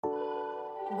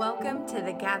Welcome to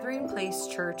the Gathering Place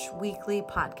Church Weekly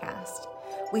Podcast.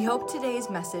 We hope today's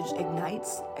message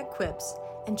ignites, equips,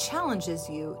 and challenges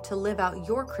you to live out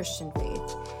your Christian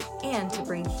faith and to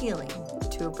bring healing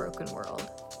to a broken world.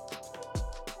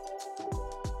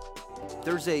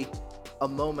 There's a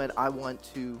moment I want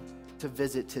to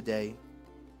visit today,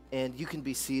 and you can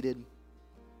be seated.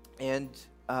 And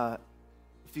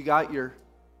if you got your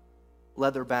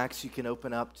leather backs, you can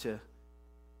open up to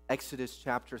Exodus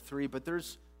chapter 3, but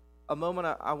there's a moment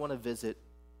I want to visit,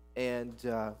 and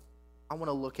I want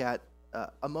to look at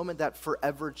a moment that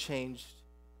forever changed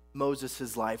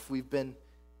Moses' life. We've been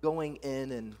going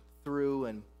in and through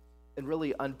and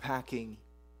really unpacking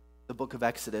the book of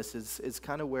Exodus is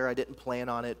kind of where I didn't plan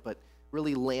on it, but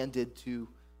really landed to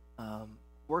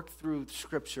work through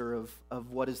scripture of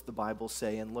what does the Bible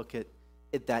say and look at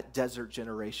that desert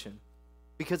generation.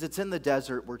 Because it's in the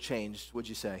desert we're changed, would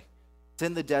you say? It's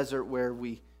in the desert where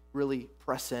we really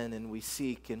press in and we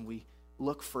seek and we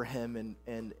look for him,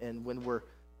 and when we're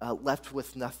left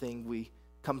with nothing, we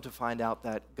come to find out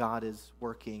that God is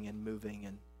working and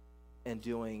moving and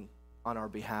doing on our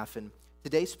behalf. And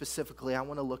today specifically, I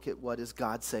want to look at what does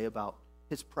God say about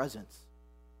his presence.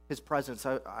 His presence.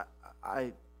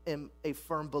 I am a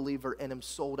firm believer and am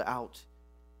sold out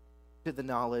to the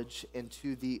knowledge and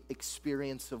to the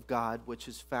experience of God, which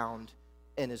is found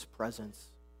in his presence.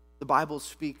 The Bible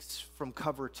speaks from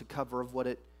cover to cover of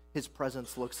what his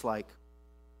presence looks like.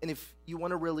 And if you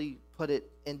want to really put it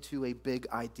into a big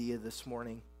idea this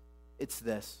morning, it's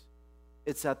this.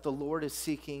 It's that the Lord is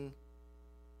seeking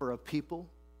for a people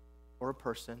or a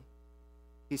person.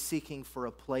 He's seeking for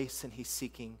a place, and he's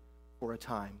seeking for a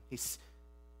time.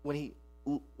 When he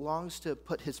longs to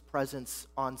put his presence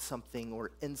on something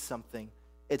or in something,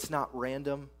 it's not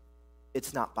random,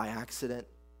 it's not by accident,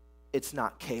 it's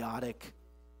not chaotic,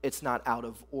 it's not out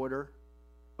of order,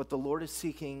 but the Lord is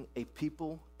seeking a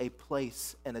people, a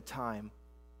place, and a time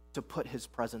to put his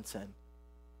presence in.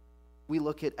 We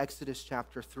look at Exodus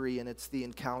chapter 3, and it's the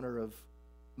encounter of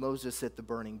Moses at the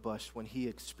burning bush when he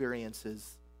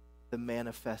experiences the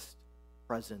manifest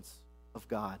presence of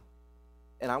God.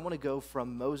 And I want to go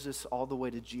from Moses all the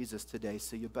way to Jesus today,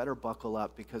 so you better buckle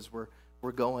up because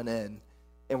we're going in.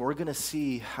 And we're going to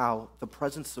see how the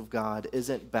presence of God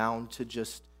isn't bound to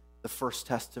just the First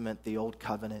Testament, the Old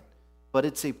Covenant, but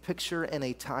it's a picture and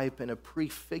a type and a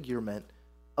prefigurement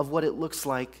of what it looks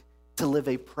like to live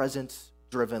a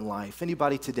presence-driven life.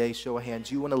 Anybody today, show of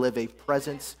hands, you want to live a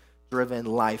presence-driven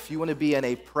life. You want to be in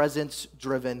a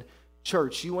presence-driven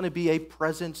church. You want to be a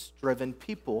presence-driven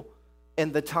people.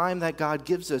 And the time that God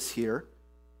gives us here,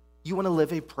 you want to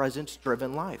live a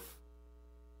presence-driven life.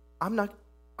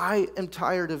 I am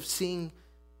tired of seeing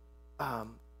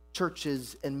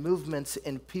churches and movements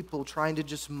and people trying to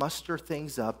just muster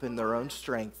things up in their own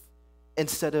strength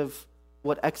instead of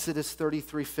what Exodus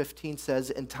 33:15 says,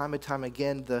 and time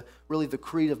again, the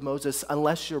creed of Moses: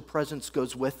 unless your presence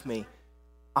goes with me,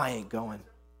 I ain't going.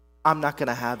 I'm not going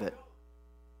to have it.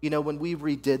 You know, when we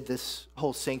redid this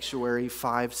whole sanctuary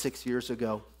 5-6 years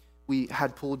ago, we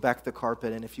had pulled back the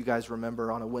carpet, and if you guys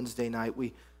remember, on a Wednesday night,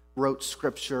 we wrote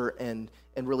scripture and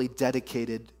really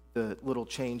dedicated the little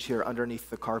change here underneath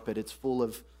the carpet. It's full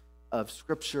of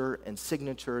scripture and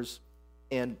signatures,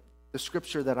 and the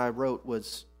scripture that I wrote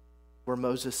was where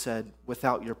Moses said,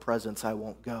 without your presence, I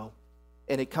won't go.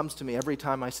 And it comes to me every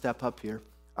time I step up here.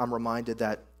 I'm reminded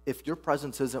that if your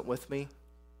presence isn't with me,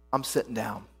 I'm sitting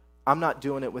down. I'm not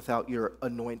doing it without your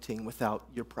anointing, without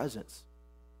your presence.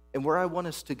 And where I want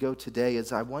us to go today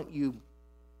is I want you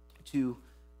to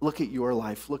look at your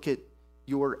life, look at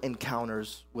your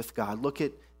encounters with God, look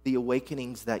at the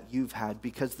awakenings that you've had,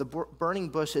 because the burning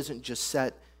bush isn't just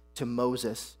set to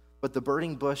Moses, but the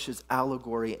burning bush is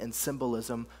allegory and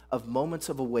symbolism of moments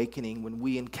of awakening when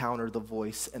we encounter the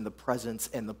voice and the presence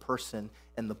and the person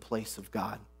and the place of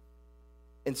God.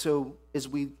 And so as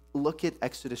we look at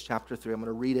Exodus chapter 3, I'm going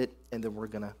to read it and then we're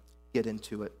going to get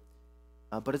into it.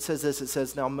 But it says this, it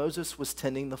says, now Moses was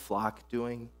tending the flock,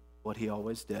 doing what he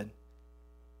always did.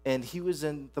 And he was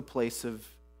in the place of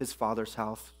his father's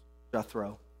house,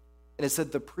 Jethro. And it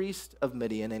said, the priest of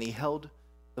Midian, and he held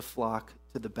the flock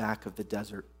to the back of the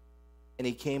desert. And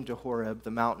he came to Horeb,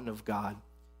 the mountain of God.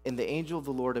 And the angel of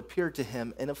the Lord appeared to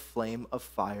him in a flame of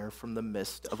fire from the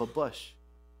midst of a bush.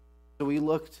 So he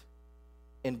looked,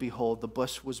 and behold, the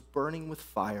bush was burning with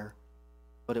fire,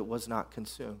 but it was not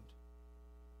consumed.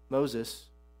 Moses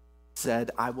said,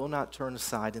 I will not turn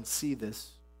aside and see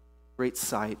this great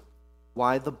sight,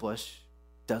 why the bush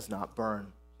does not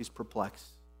burn. He's perplexed.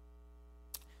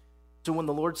 So when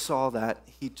the Lord saw that,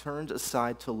 he turned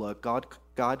aside to look.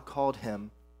 God called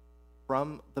him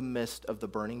from the midst of the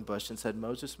burning bush and said,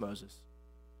 Moses, Moses.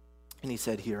 And he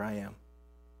said, Here I am.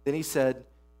 Then he said,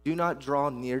 Do not draw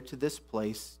near to this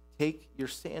place. Take your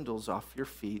sandals off your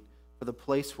feet, for the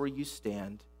place where you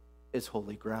stand is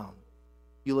holy ground.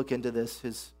 You look into this,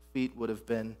 his feet would have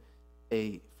been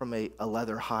from a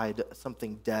leather hide,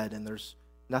 something dead, and there's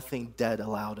nothing dead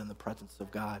allowed in the presence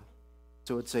of God.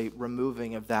 So it's a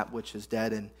removing of that which is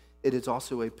dead, and it is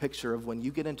also a picture of when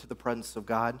you get into the presence of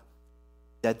God,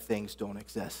 dead things don't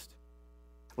exist.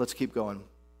 Let's keep going.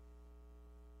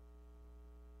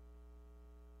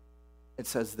 It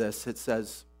says this, it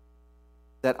says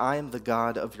that I am the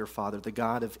God of your father, the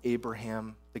God of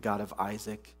Abraham, the God of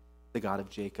Isaac, the God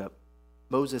of Jacob.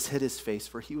 Moses hid his face,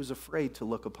 for he was afraid to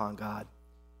look upon God.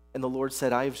 And the Lord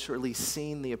said, I have surely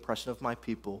seen the oppression of my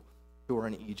people who are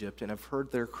in Egypt, and have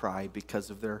heard their cry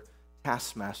because of their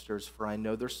taskmasters, for I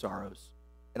know their sorrows,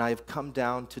 and I have come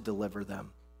down to deliver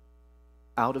them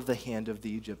out of the hand of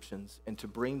the Egyptians, and to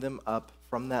bring them up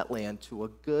from that land to a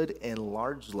good and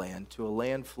large land, to a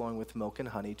land flowing with milk and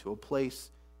honey, to a place,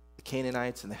 the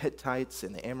Canaanites and the Hittites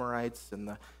and the Amorites and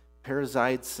the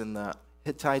Perizzites and the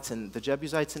Hittites and the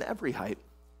Jebusites and every height.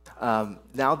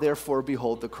 Now therefore,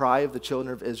 behold, the cry of the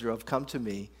children of Israel have come to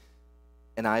me,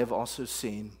 and I have also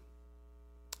seen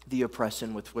the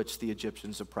oppression with which the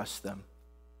Egyptians oppressed them.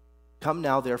 Come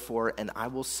now, therefore, and I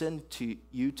will send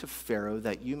you to Pharaoh,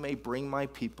 that you may bring my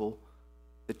people,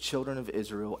 the children of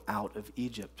Israel, out of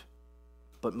Egypt.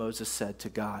 But Moses said to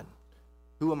God,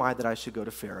 Who am I that I should go to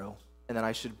Pharaoh, and that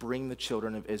I should bring the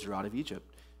children of Israel out of Egypt?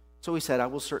 So he said, I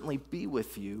will certainly be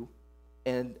with you,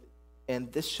 and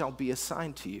this shall be a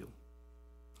sign to you,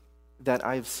 that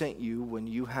I have sent you when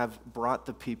you have brought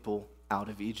the people out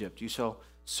of Egypt. You shall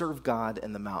serve God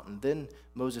in the mountain. Then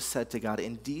Moses said to God,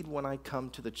 Indeed, when I come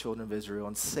to the children of Israel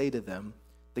and say to them,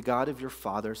 The God of your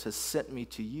fathers has sent me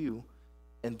to you,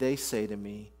 and they say to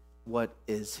me, What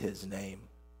is his name?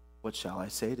 What shall I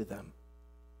say to them?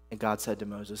 And God said to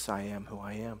Moses, I am who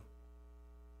I am.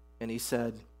 And he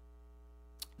said,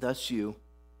 Thus you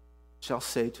shall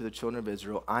say to the children of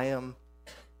Israel, I am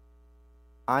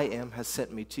has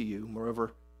sent me to you.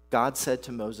 Moreover, God said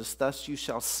to Moses, Thus you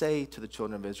shall say to the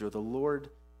children of Israel, The Lord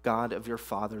God of your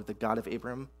father, the God of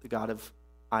Abraham, the God of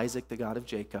Isaac, the God of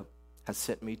Jacob, has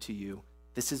sent me to you.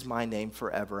 This is my name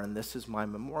forever, and this is my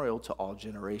memorial to all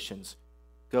generations.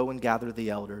 Go and gather the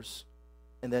elders.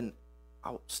 And then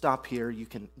I'll stop here. You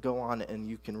can go on and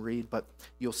you can read, but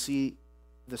you'll see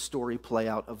the story play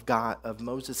out of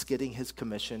Moses getting his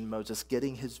commission, Moses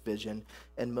getting his vision,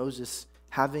 and Moses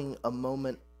having a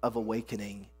moment of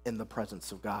awakening in the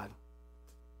presence of God.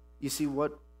 You see,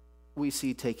 what we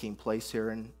see taking place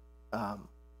here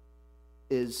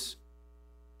is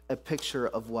a picture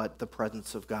of what the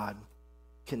presence of God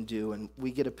can do, and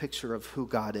we get a picture of who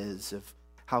God is, of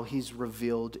how he's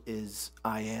revealed is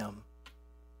I am.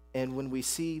 And when we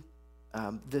see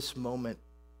this moment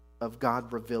of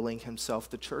God revealing himself,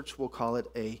 the church will call it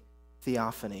a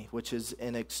theophany, which is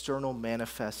an external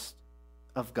manifest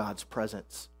of God's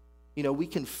presence. You know, we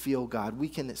can feel God, we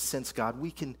can sense God,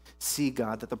 we can see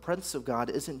God, that the presence of God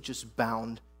isn't just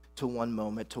bound to one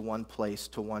moment, to one place,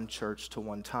 to one church, to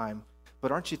one time.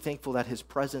 But aren't you thankful that his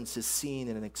presence is seen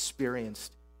and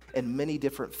experienced in many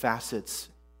different facets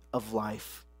of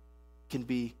life? It can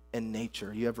be in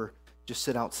nature. You ever just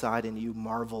sit outside and you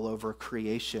marvel over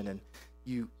creation and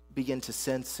you begin to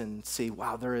sense and see,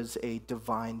 wow, there is a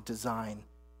divine design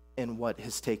in what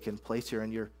has taken place here,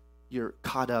 and you're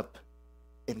caught up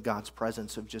in God's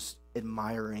presence of just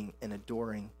admiring and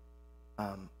adoring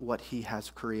what he has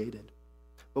created.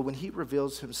 But when he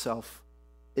reveals himself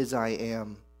as I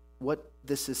am, what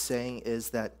this is saying is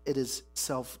that it is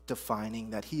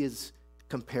self-defining, that he is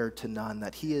compared to none,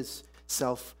 that he is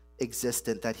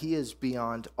self-existent, that he is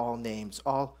beyond all names.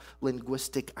 All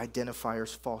linguistic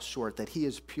identifiers fall short, that he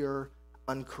is pure,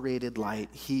 uncreated light.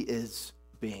 He is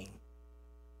being.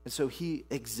 And so he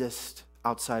exists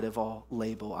outside of all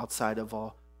label, outside of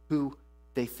all who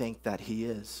they think that he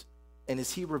is. And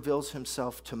as he reveals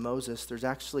himself to Moses, there's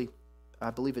actually, I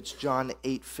believe it's John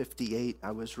 8:58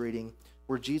 I was reading,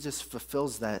 where Jesus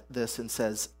fulfills this and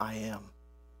says, I am,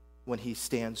 when he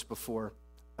stands before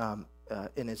and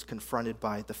is confronted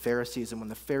by the Pharisees. And when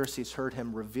the Pharisees heard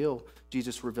him reveal,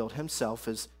 Jesus revealed himself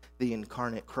as the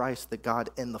incarnate Christ, the God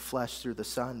in the flesh through the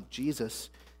Son, Jesus,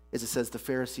 as it says, the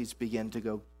Pharisees began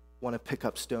to want to pick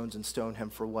up stones and stone him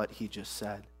for what he just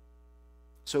said.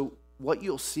 So what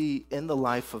you'll see in the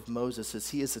life of Moses is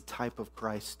he is a type of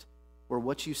Christ, where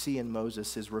what you see in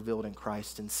Moses is revealed in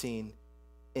Christ and seen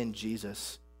in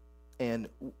Jesus. And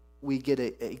we get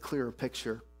a clearer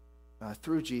picture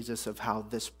through Jesus of how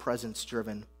this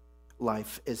presence-driven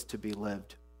life is to be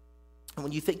lived. And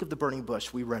when you think of the burning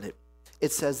bush, we read it.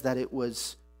 It says that it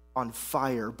was on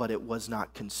fire, but it was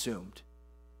not consumed.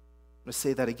 I'm going to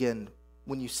say that again.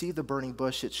 When you see the burning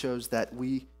bush, it shows that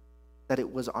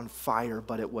it was on fire,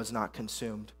 but it was not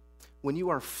consumed. When you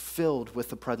are filled with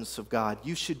the presence of God,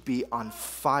 you should be on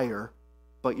fire,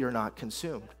 but you're not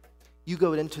consumed. You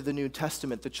go into the New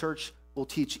Testament, the church will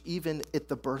teach even at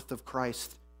the birth of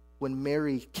Christ, when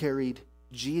Mary carried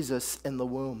Jesus in the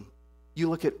womb. You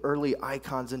look at early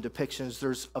icons and depictions,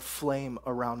 there's a flame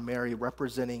around Mary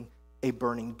representing a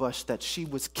burning bush, that she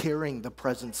was carrying the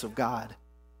presence of God,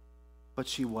 but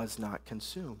she was not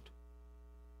consumed.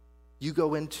 You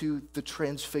go into the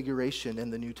transfiguration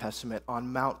in the New Testament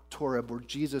on Mount Horeb, where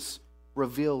Jesus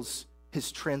reveals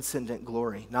his transcendent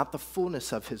glory, not the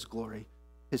fullness of his glory,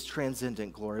 his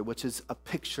transcendent glory, which is a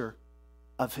picture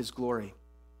of his glory.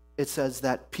 It says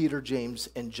that Peter, James,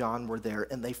 and John were there,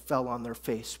 and they fell on their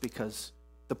face because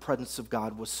the presence of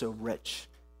God was so rich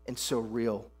and so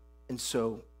real and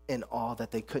so in awe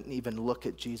that they couldn't even look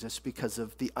at Jesus because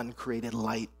of the uncreated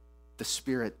light, the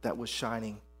Spirit that was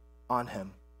shining on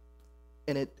him.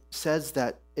 And it says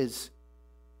that as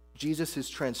Jesus is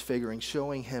transfiguring,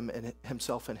 showing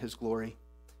himself in his glory,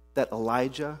 that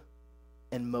Elijah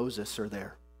and Moses are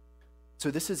there. So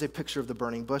this is a picture of the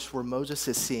burning bush where Moses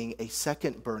is seeing a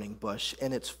second burning bush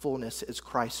in its fullness as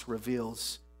Christ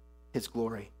reveals his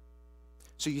glory.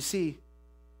 So you see,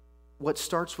 what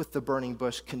starts with the burning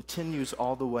bush continues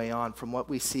all the way on from what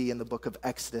we see in the book of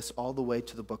Exodus all the way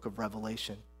to the book of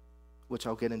Revelation, which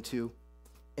I'll get into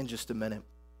in just a minute.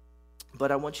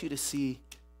 But I want you to see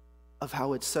of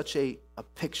how it's such a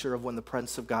picture of when the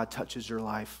presence of God touches your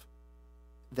life,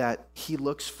 that he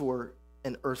looks for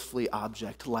an earthly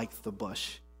object like the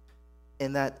bush,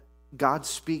 and that God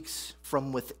speaks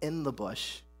from within the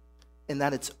bush, and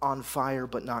that it's on fire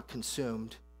but not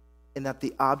consumed, and that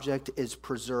the object is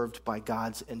preserved by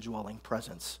God's indwelling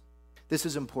presence. This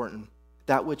is important.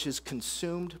 That which is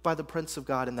consumed by the presence of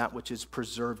God and that which is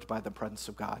preserved by the presence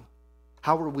of God.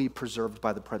 How are we preserved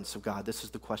by the presence of God? This is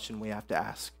the question we have to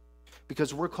ask.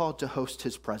 Because we're called to host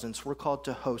his presence. We're called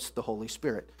to host the Holy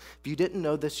Spirit. If you didn't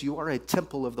know this, you are a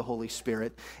temple of the Holy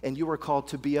Spirit, and you are called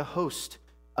to be a host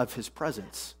of his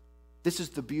presence. This is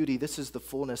the beauty. This is the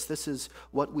fullness. This is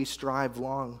what we strive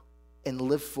long and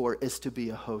live for, is to be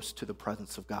a host to the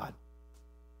presence of God.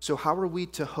 So how are we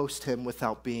to host him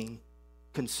without being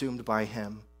consumed by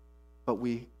him, but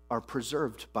we are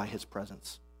preserved by his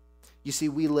presence? You see,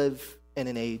 we live in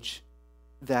an age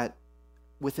that,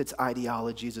 with its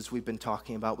ideologies, as we've been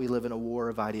talking about, we live in a war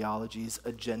of ideologies,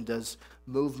 agendas,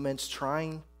 movements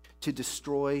trying to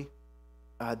destroy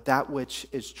that which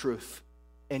is truth.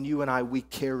 And you and I, we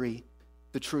carry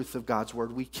the truth of God's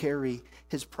word. We carry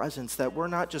his presence, that we're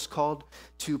not just called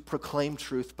to proclaim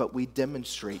truth, but we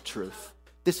demonstrate truth.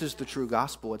 This is the true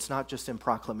gospel. It's not just in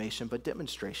proclamation, but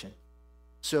demonstration.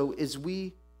 So as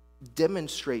we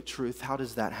demonstrate truth, how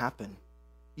does that happen?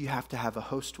 You have to have a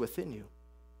host within you.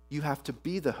 You have to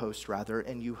be the host, rather,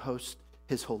 and you host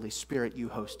his Holy Spirit. You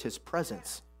host his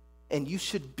presence. And you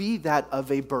should be that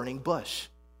of a burning bush.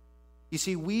 You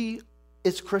see, we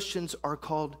as Christians are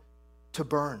called to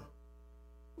burn.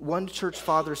 One church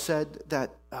father said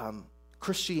that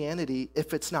Christianity,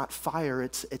 if it's not fire,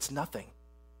 it's nothing.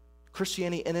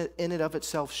 Christianity in and of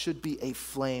itself should be a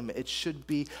flame. It should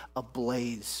be a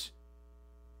blaze.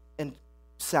 And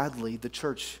sadly, the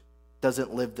church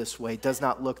doesn't live this way, does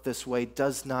not look this way,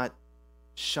 does not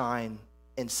shine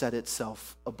and set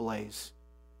itself ablaze.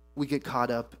 We get caught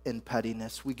up in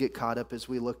pettiness. We get caught up, as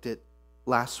we looked at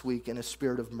last week, in a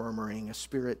spirit of murmuring, a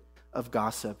spirit of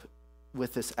gossip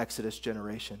with this Exodus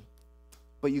generation.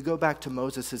 But you go back to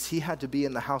Moses, as he had to be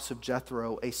in the house of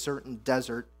Jethro, a certain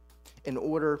desert, in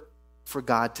order for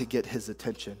God to get his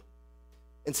attention.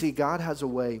 And see, God has a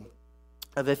way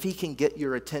of, if he can get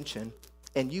your attention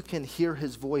and you can hear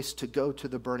his voice to go to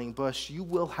the burning bush, you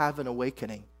will have an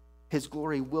awakening. His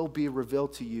glory will be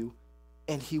revealed to you,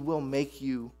 and he will make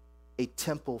you a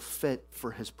temple fit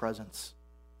for his presence,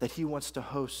 that he wants to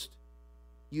host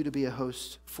you, to be a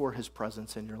host for his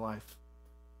presence in your life.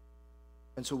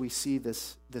 And so we see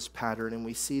this pattern, and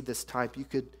we see this type. You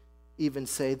could even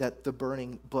say that the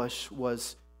burning bush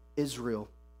was Israel,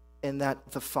 and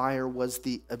that the fire was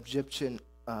the Egyptian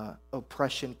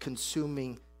oppression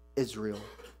consuming Israel.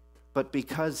 But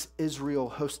because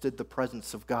Israel hosted the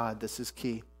presence of God, this is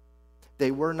key,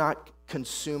 they were not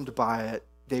consumed by it,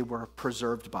 they were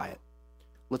preserved by it.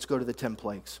 Let's go to the 10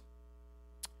 plagues.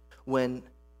 When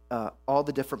all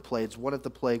the different plagues, one of the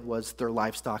plague was their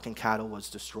livestock and cattle was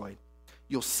destroyed.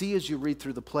 You'll see as you read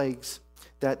through the plagues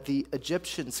that the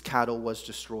Egyptians' cattle was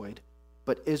destroyed,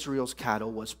 but Israel's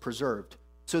cattle was preserved.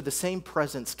 So the same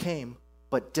presence came,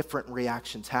 but different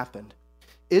reactions happened.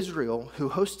 Israel, who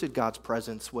hosted God's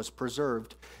presence, was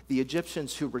preserved. The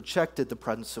Egyptians who rejected the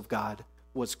presence of God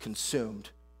was consumed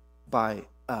by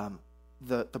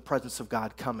the presence of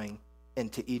God coming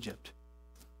into Egypt.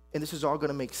 And this is all going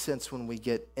to make sense when we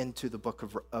get into the book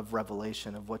of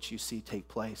Revelation, of what you see take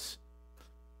place.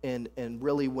 And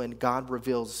really when God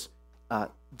reveals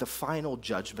the final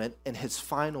judgment and his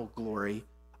final glory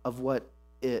of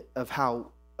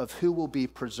who will be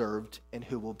preserved and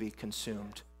who will be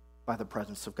consumed by the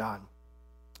presence of God.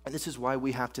 And this is why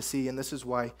we have to see, and this is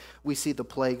why we see the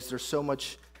plagues. There's so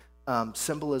much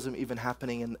symbolism even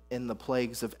happening in the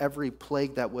plagues. Of every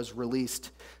plague that was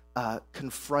released,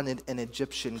 confronted an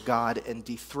Egyptian god and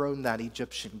dethroned that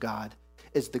Egyptian god.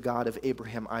 Is the God of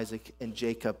Abraham, Isaac, and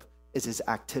Jacob, is his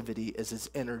activity, is his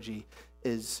energy,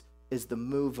 is the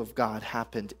move of God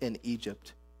happened in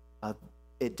Egypt.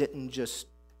 It didn't just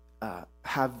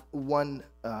have one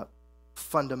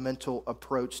fundamental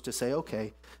approach to say,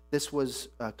 okay, this was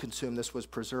consumed, this was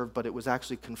preserved, but it was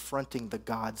actually confronting the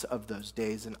gods of those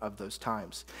days and of those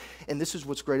times. And this is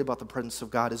what's great about the presence of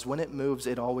God, is when it moves,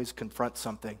 it always confronts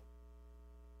something.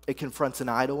 It confronts an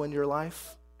idol in your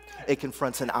life. It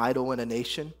confronts an idol in a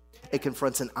nation. It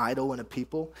confronts an idol in a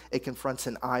people. It confronts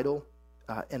an idol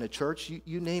in a church.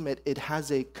 You name it, it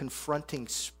has a confronting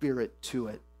spirit to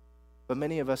it. But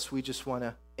many of us, we just want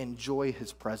to enjoy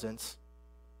his presence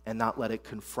and not let it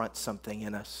confront something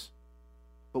in us.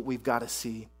 But we've got to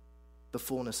see the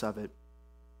fullness of it,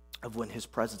 of when his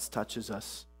presence touches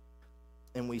us.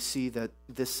 And we see that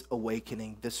this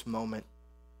awakening, this moment,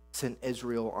 sent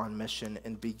Israel on mission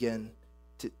and begin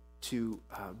to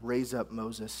raise up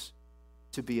Moses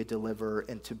to be a deliverer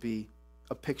and to be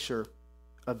a picture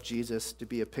of Jesus, to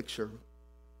be a picture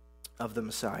of the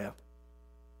Messiah.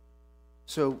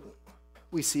 So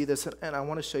we see this, and I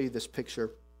want to show you this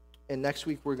picture. And next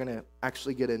week, we're going to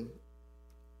actually get into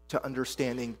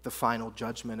understanding the final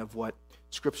judgment of what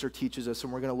Scripture teaches us,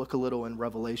 and we're going to look a little in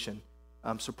Revelation.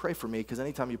 So pray for me, because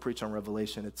anytime you preach on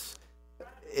Revelation,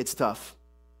 it's tough,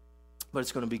 but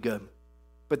it's going to be good.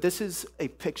 But this is a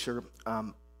picture.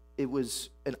 It was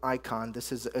an icon.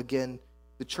 This is, again,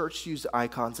 the church used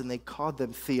icons, and they called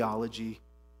them theology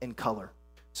in color.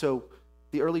 So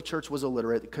the early church was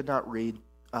illiterate, it could not read,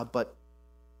 but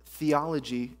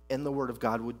theology in the Word of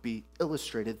God would be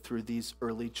illustrated through these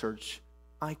early church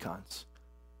icons.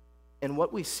 And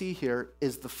what we see here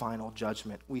is the final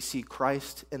judgment. We see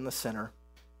Christ in the center,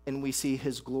 and we see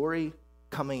his glory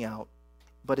coming out,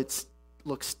 but it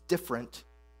looks different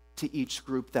to each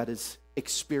group that is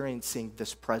experiencing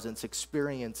this presence,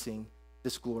 experiencing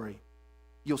this glory.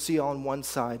 You'll see on one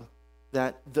side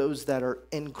that those that are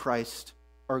in Christ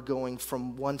are going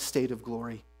from one state of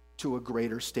glory to a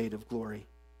greater state of glory,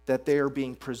 that they are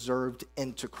being preserved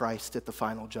into Christ at the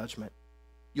final judgment.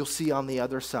 You'll see on the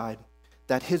other side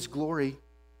that his glory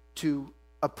to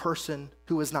a person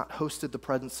who has not hosted the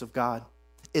presence of God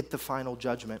at the final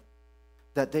judgment,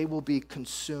 that they will be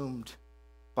consumed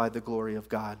by the glory of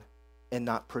God and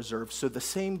not preserved. So the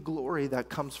same glory that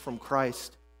comes from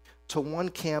Christ to one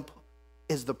camp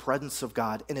is the presence of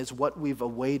God and is what we've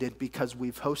awaited because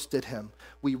we've hosted him.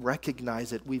 We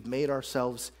recognize it. We've made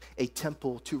ourselves a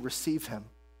temple to receive him.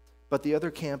 But the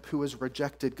other camp who has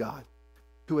rejected God,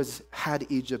 who has had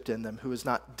Egypt in them, who has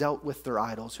not dealt with their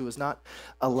idols, who has not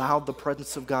allowed the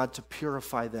presence of God to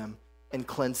purify them and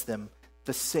cleanse them,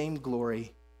 the same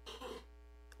glory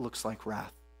looks like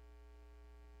wrath.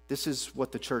 This is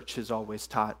what the church has always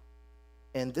taught.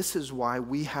 And this is why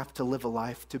we have to live a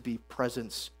life to be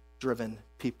presence-driven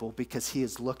people, because he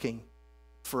is looking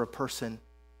for a person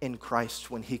in Christ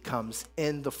when he comes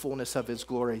in the fullness of his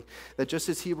glory. That just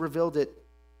as he revealed it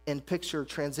in picture,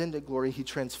 transcendent glory, he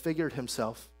transfigured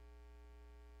himself.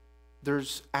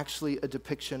 There's actually a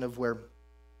depiction of where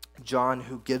John,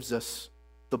 who gives us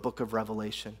the book of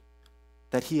Revelation,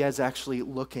 that he is actually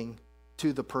looking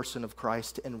to the person of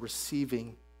Christ and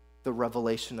receiving the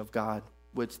revelation of God,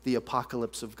 which the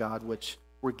apocalypse of God, which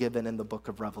were given in the book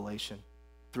of Revelation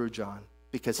through John,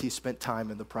 because he spent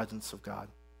time in the presence of God.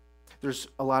 There's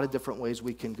a lot of different ways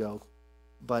we can go,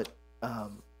 but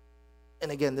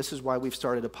and again, this is why we've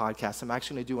started a podcast. I'm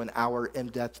actually going to do an hour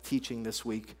in-depth teaching this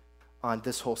week on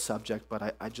this whole subject,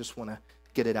 but I just want to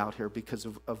get it out here because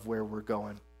of where we're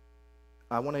going.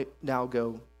 I want to now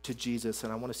go to Jesus,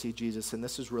 and I want to see Jesus, and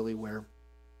this is really where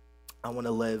I want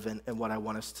to live and what I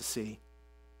want us to see,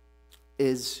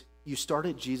 is you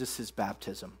started Jesus'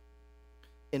 baptism.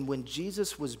 And when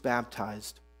Jesus was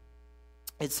baptized,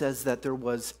 it says that there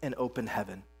was an open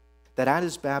heaven. That at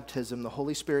his baptism, the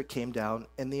Holy Spirit came down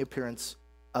in the appearance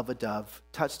of a dove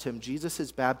touched him. Jesus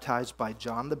is baptized by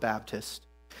John the Baptist.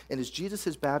 And as Jesus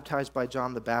is baptized by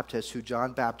John the Baptist, who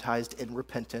John baptized in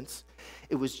repentance,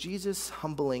 it was Jesus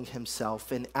humbling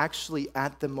himself. And actually,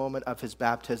 at the moment of his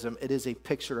baptism, it is a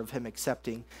picture of him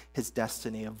accepting his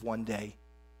destiny of one day,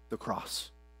 the cross.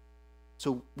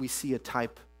 So we see a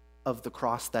type of the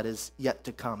cross that is yet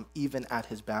to come, even at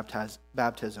his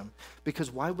baptism.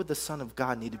 Because why would the Son of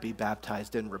God need to be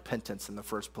baptized in repentance in the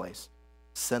first place?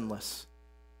 Sinless,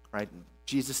 right?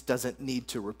 Jesus doesn't need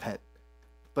to repent.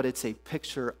 But it's a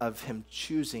picture of him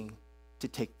choosing to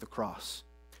take the cross.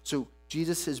 So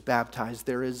Jesus is baptized.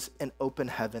 There is an open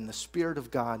heaven. The Spirit of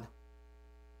God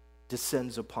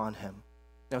descends upon him.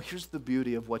 Now, here's the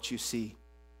beauty of what you see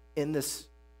in this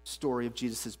story of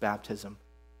Jesus' baptism.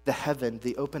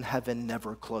 The open heaven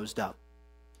never closed up.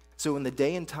 So in the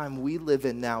day and time we live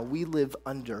in now, we live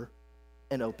under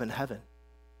an open heaven.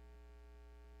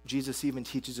 Jesus even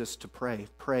teaches us to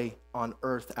pray on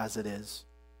earth as it is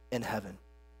in heaven.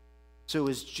 So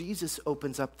as Jesus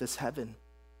opens up this heaven,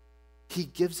 he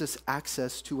gives us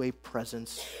access to a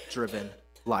presence-driven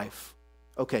life.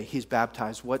 Okay, he's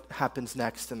baptized. What happens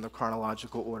next in the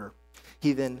chronological order?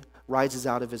 He then rises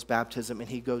out of his baptism and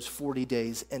he goes 40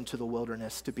 days into the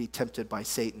wilderness to be tempted by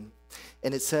Satan.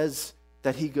 And it says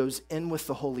that he goes in with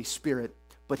the Holy Spirit,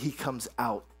 but he comes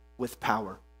out with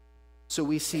power. So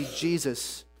we see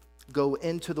Jesus go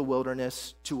into the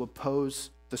wilderness to oppose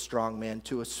the strong man,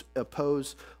 to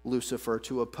oppose Lucifer,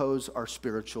 to oppose our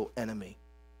spiritual enemy.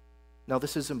 Now,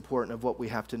 this is important of what we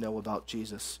have to know about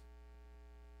Jesus.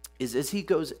 Is as he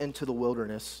goes into the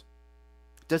wilderness,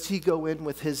 does he go in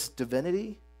with his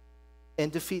divinity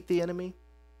and defeat the enemy?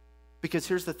 Because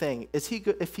here's the thing,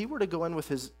 if he were to go in with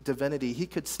his divinity, he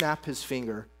could snap his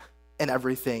finger and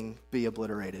everything be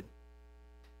obliterated.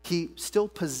 He still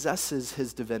possesses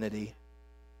his divinity,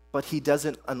 but he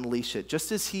doesn't unleash it.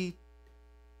 Just as he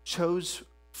chose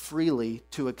freely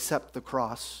to accept the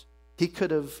cross, he could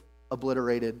have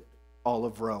obliterated all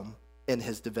of Rome in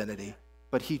his divinity,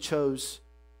 but he chose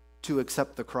to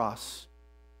accept the cross.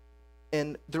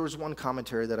 And there was one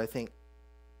commentary that I think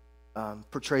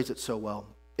portrays it so well.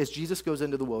 As Jesus goes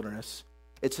into the wilderness,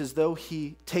 it's as though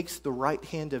he takes the right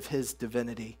hand of his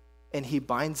divinity and he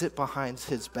binds it behind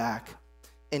his back.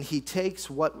 And he takes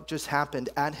what just happened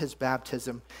at his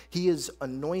baptism. He is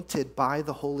anointed by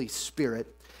the Holy Spirit.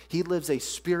 He lives a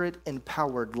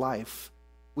Spirit-empowered life.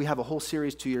 We have a whole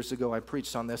series 2 years ago I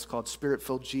preached on this called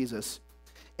Spirit-Filled Jesus.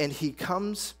 And he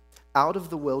comes out of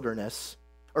the wilderness,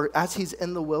 or as he's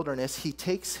in the wilderness, he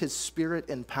takes his Spirit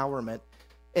empowerment,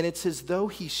 and it's as though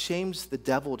he shames the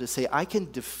devil to say, I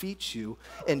can defeat you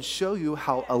and show you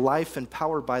how a life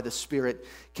empowered by the Spirit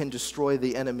can destroy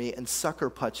the enemy and sucker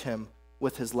punch him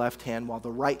with his left hand while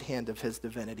the right hand of his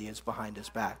divinity is behind his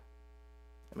back.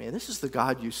 I mean, this is the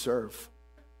God you serve.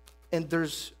 And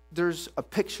there's a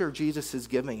picture Jesus is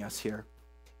giving us here,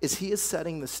 is he is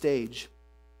setting the stage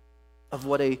of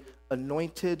what a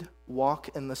anointed walk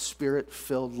in the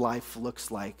Spirit-filled life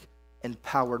looks like,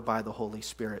 empowered by the Holy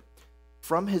Spirit.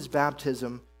 From his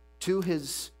baptism to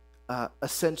his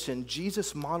ascension,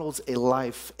 Jesus models a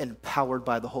life empowered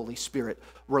by the Holy Spirit,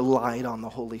 relied on the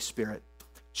Holy Spirit,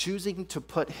 choosing to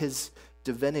put his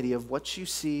divinity of what you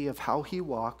see, of how he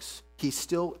walks. He's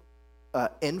still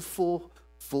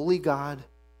fully God,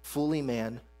 fully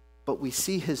man, but we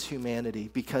see his humanity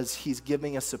because he's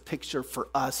giving us a picture for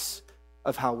us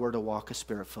of how we're to walk a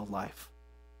Spirit-filled life.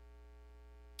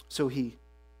 So he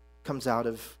comes out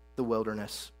of the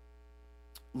wilderness.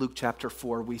 Luke chapter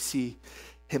 4, we see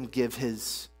him give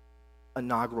his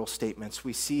inaugural statements.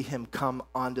 We see him come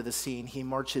onto the scene. He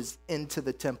marches into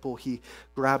the temple. He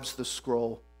grabs the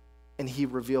scroll, and he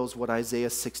reveals what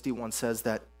Isaiah 61 says,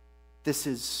 that this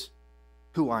is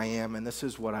who I am, and this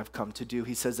is what I've come to do.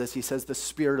 He says this, he says, the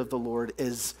Spirit of the Lord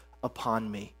is upon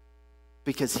me,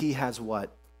 because he has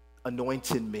what?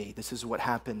 Anointed me. This is what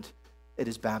happened at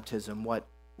his baptism, what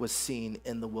was seen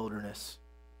in the wilderness.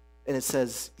 And it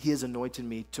says, he has anointed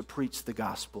me to preach the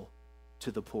gospel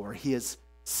to the poor. He has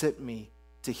sent me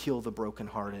to heal the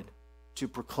brokenhearted, to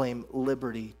proclaim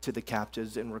liberty to the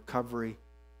captives and recovery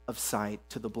of sight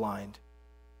to the blind,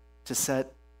 to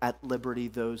set at liberty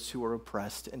those who are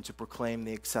oppressed, and to proclaim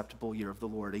the acceptable year of the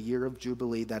Lord, a year of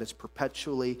jubilee that is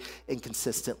perpetually and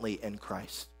consistently in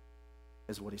Christ,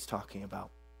 is what he's talking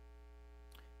about.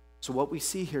 So what we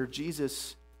see here,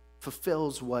 Jesus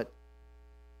fulfills what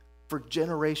for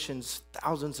generations,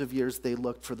 thousands of years, they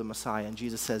looked for the Messiah. And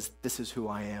Jesus says, this is who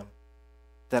I am,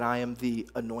 that I am the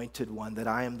anointed one, that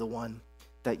I am the one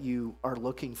that you are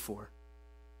looking for.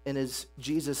 And as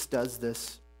Jesus does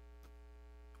this,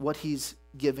 what he's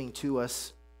giving to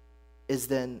us is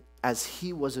then as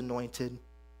he was anointed,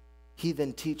 he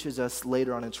then teaches us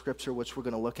later on in Scripture, which we're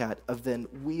going to look at, of then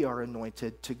we are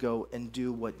anointed to go and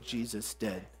do what Jesus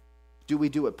did. Do we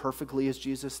do it perfectly as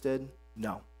Jesus did?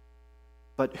 No.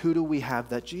 But who do we have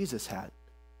that Jesus had?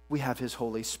 We have his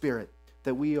Holy Spirit,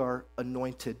 that we are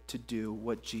anointed to do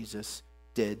what Jesus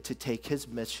did, to take his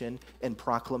mission and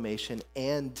proclamation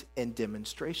and in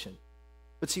demonstration.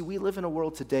 But see, we live in a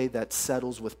world today that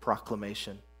settles with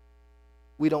proclamation.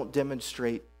 We don't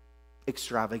demonstrate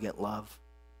extravagant love.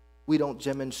 We don't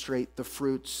demonstrate the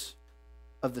fruits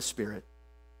of the Spirit.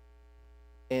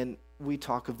 And we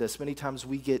talk of this. Many times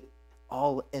we get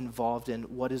all involved in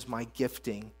what is my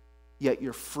gifting, yet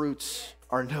your fruits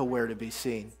are nowhere to be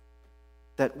seen.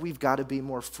 That we've got to be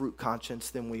more fruit conscious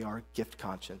than we are gift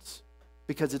conscious.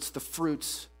 Because it's the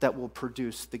fruits that will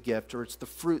produce the gift, or it's the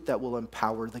fruit that will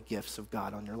empower the gifts of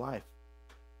God on your life.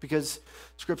 Because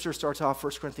Scripture starts off,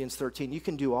 1 Corinthians 13, you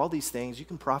can do all these things. You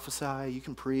can prophesy, you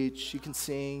can preach, you can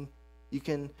sing, you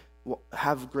can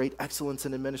have great excellence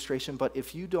in administration, but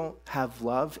if you don't have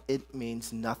love, it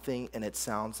means nothing, and it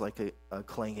sounds like a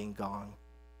clanging gong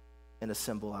and a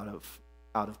cymbal out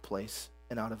of place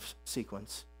and out of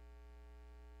sequence.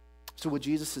 So what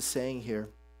Jesus is saying here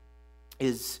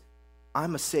is,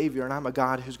 I'm a Savior and I'm a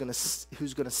God who's going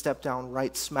to step down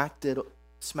right smack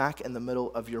in the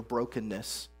middle of your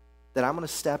brokenness. That I'm going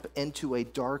to step into a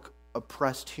dark,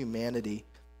 oppressed humanity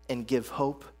and give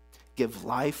hope, give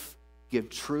life, give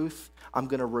truth. I'm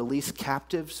going to release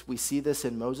captives. We see this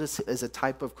in Moses as a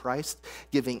type of Christ,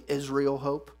 giving Israel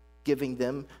hope, giving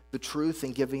them the truth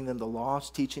and giving them the laws,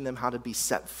 teaching them how to be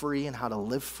set free and how to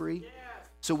live free. Yes.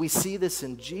 So we see this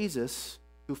in Jesus,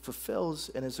 who fulfills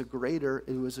and is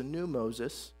who is a new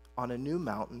Moses on a new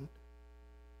mountain,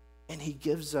 and he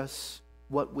gives us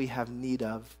what we have need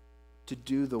of to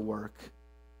do the work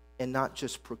and not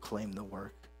just proclaim the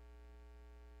work.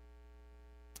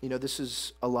 You know, this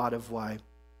is a lot of why,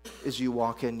 as you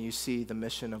walk in, you see the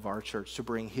mission of our church to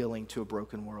bring healing to a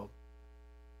broken world.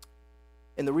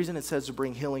 And the reason it says to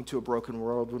bring healing to a broken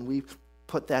world, when we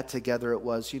put that together, it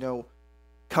was,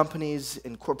 companies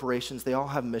and corporations, they all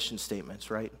have mission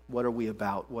statements, right? What are we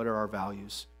about? What are our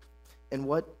values? And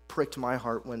what pricked my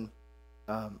heart when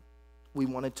we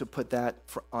wanted to put that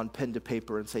on pen to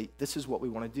paper and say, this is what we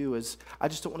want to do, is I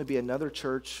just don't want to be another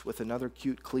church with another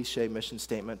cute cliche mission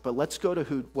statement, but let's go to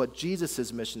what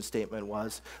Jesus' mission statement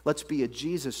was. Let's be a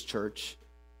Jesus church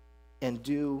and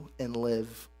do and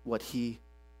live what he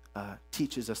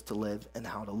teaches us to live and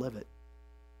how to live it.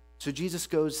 So Jesus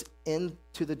goes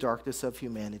into the darkness of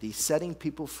humanity, setting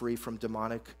people free from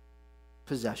demonic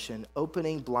possession,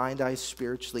 opening blind eyes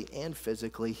spiritually and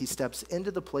physically. He steps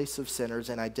into the place of sinners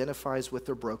and identifies with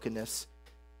their brokenness.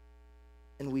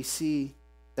 And we see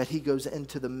that he goes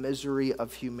into the misery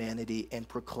of humanity and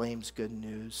proclaims good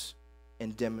news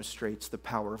and demonstrates the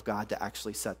power of God to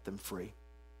actually set them free.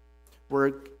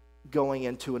 We're going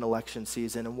into an election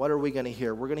season, and what are we going to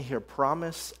hear? We're going to hear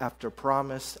promise after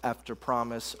promise after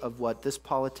promise of what this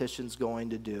politician's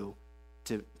going to do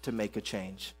to make a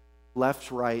change.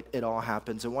 Left, right, it all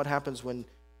happens. And what happens when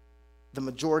the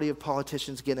majority of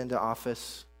politicians get into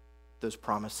office? Those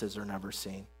promises are never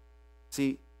seen.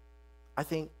 See, I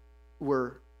think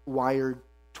we're wired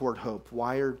toward hope,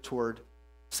 wired toward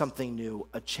something new,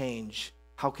 a change.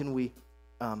 How can we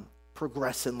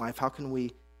progress in life? How can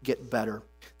we get better?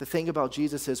 The thing about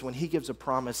Jesus is when he gives a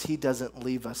promise, he doesn't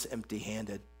leave us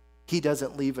empty-handed. He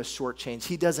doesn't leave us shortchanged.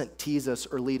 He doesn't tease us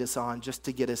or lead us on just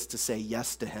to get us to say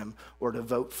yes to him or to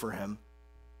vote for him.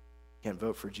 Can't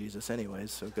vote for Jesus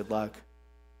anyways, so good luck.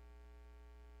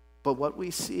 But what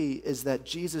we see is that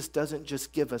Jesus doesn't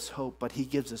just give us hope, but he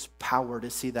gives us power to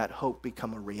see that hope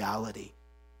become a reality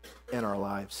in our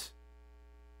lives.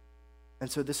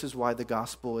 And so this is why the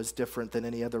gospel is different than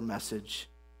any other message,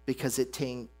 because it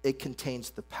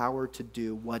contains the power to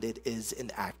do what it is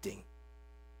enacting.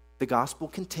 The gospel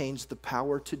contains the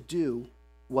power to do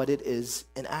what it is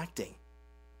enacting.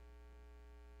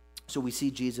 So we see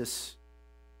Jesus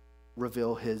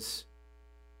reveal his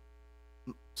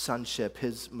sonship,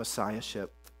 his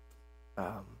messiahship.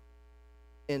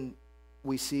 And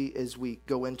we see as we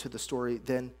go into the story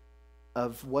then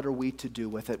of what are we to do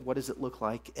with it? What does it look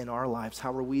like in our lives?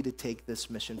 How are we to take this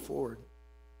mission forward?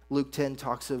 Luke 10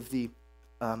 talks of the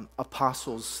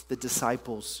apostles, the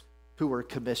disciples who were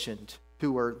commissioned,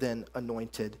 who were then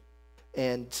anointed.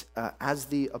 And as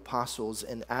the apostles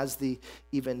and as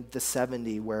even the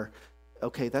 70, where,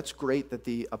 okay, that's great that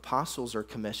the apostles are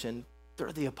commissioned.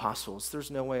 They're the apostles.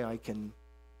 There's no way I can,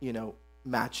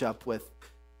 match up with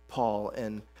Paul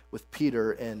and with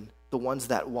Peter and the ones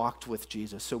that walked with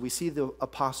Jesus. So we see the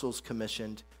apostles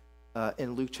commissioned,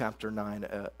 in Luke chapter 9,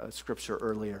 a scripture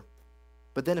earlier.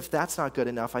 But then if that's not good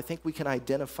enough, I think we can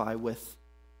identify with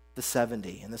the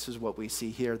 70. And this is what we see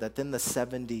here, that then the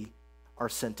 70 are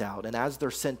sent out. And as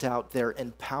they're sent out, they're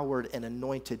empowered and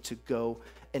anointed to go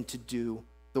and to do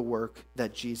the work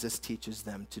that Jesus teaches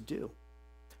them to do.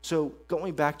 So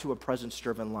going back to a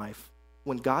presence-driven life,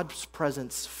 when God's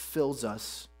presence fills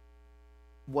us,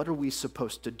 what are we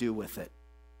supposed to do with it?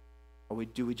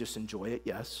 Do we just enjoy it?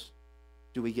 Yes.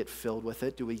 Do we get filled with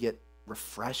it? Do we get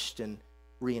refreshed and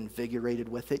reinvigorated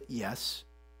with it? Yes.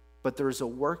 But there's a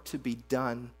work to be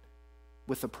done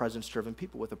with a presence-driven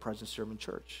people, with a presence-driven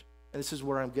church. And this is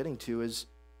where I'm getting to, is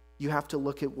you have to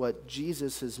look at what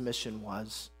Jesus' mission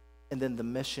was, and then the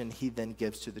mission he then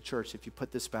gives to the church. If you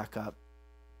put this back up,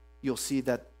 you'll see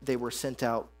that they were sent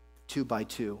out 2 by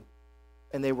 2,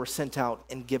 and they were sent out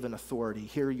and given authority.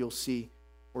 Here you'll see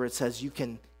where it says you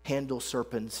can handle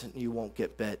serpents and you won't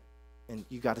get bit. And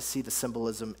you got to see the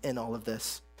symbolism in all of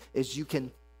this, is you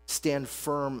can stand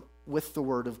firm with the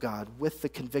word of God, with the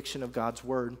conviction of God's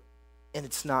word, and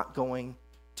it's not going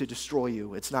to destroy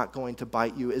you. It's not going to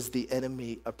bite you as the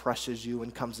enemy oppresses you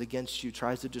and comes against you,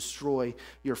 tries to destroy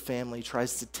your family,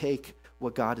 tries to take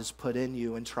what God has put in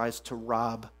you and tries to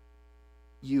rob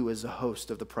you as a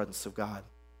host of the presence of God.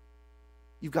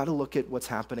 You've got to look at what's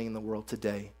happening in the world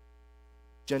today.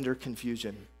 Gender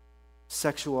confusion,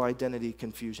 sexual identity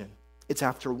confusion. It's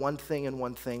after one thing and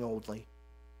one thing only,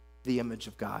 the image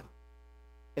of God.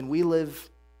 And we live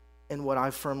in what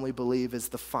I firmly believe is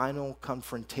the final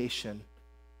confrontation.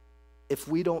 If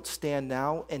we don't stand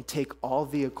now and take all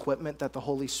the equipment that the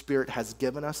Holy Spirit has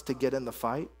given us to get in the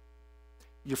fight,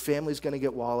 your family's going to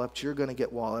get walloped. You're going to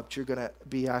get walloped. You're going to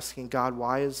be asking, God,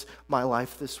 why is my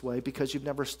life this way? Because you've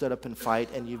never stood up and fight,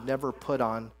 and you've never put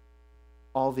on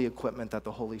all the equipment that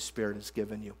the Holy Spirit has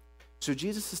given you. So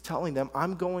Jesus is telling them,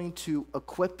 I'm going to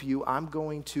equip you. I'm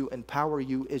going to empower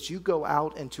you as you go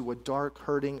out into a dark,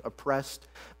 hurting, oppressed,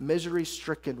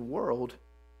 misery-stricken world.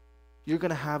 You're going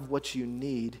to have what you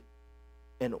need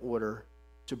in order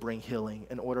to bring healing,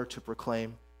 in order to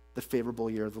proclaim the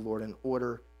favorable year of the Lord, in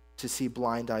order to see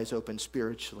blind eyes open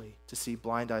spiritually, to see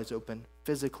blind eyes open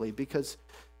physically, because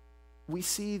we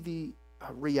see the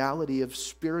reality of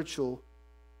spiritual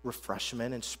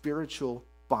refreshment and spiritual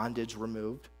bondage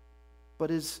removed. But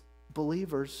as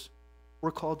believers, we're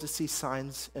called to see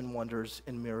signs and wonders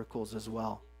and miracles as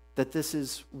well. That this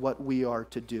is what we are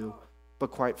to do. But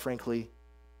quite frankly,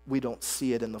 we don't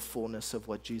see it in the fullness of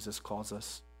what Jesus calls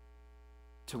us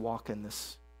to walk in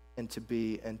this and to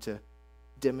be and to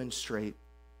demonstrate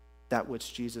that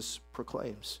which Jesus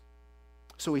proclaims.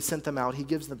 So he sent them out. He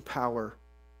gives them power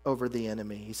over the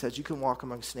enemy. He says, you can walk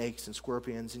among snakes and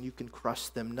scorpions and you can crush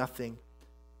them. Nothing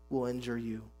will injure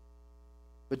you.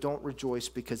 But don't rejoice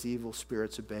because evil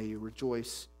spirits obey you.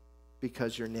 Rejoice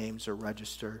because your names are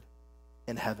registered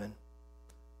in heaven.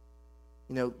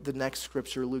 You know, the next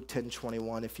scripture, Luke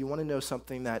 10:21, if you want to know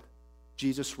something that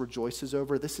Jesus rejoices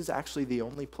over, this is actually the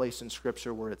only place in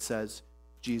Scripture where it says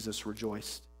Jesus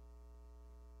rejoiced.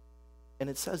 And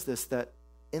it says this, that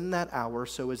in that hour,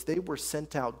 so as they were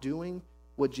sent out doing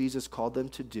what Jesus called them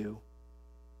to do,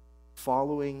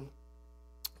 following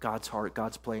God's heart,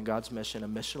 God's plan, God's mission, a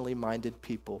missionally minded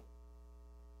people,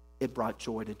 it brought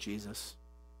joy to Jesus.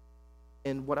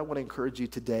 And what I want to encourage you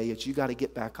today is you got to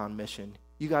get back on mission.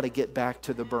 You got to get back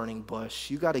to the burning bush.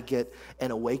 You got to get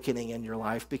an awakening in your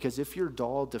life, because if you're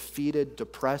dull, defeated,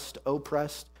 depressed,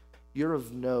 oppressed, you're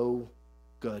of no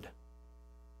good.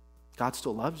 God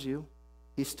still loves you.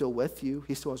 He's still with you.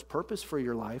 He still has purpose for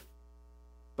your life.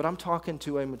 But I'm talking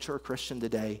to a mature Christian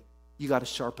today. You got to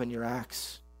sharpen your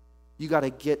axe. You got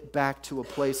to get back to a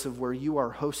place of where you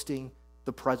are hosting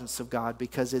the presence of God,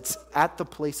 because it's at the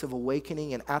place of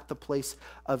awakening and at the place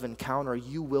of encounter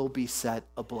you will be set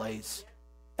ablaze.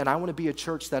 And I want to be a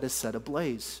church that is set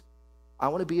ablaze. I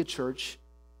want to be a church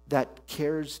that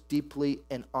cares deeply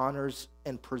and honors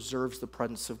and preserves the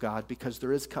presence of God, because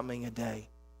there is coming a day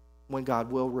when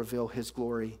God will reveal his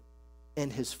glory in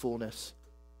his fullness,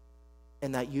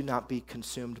 and that you not be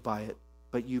consumed by it,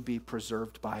 but you be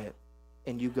preserved by it.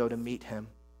 And you go to meet him,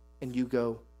 and you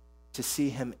go to see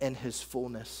him in his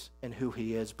fullness and who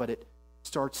he is. But it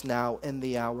starts now in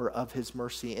the hour of his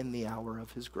mercy, in the hour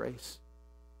of his grace,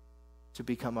 to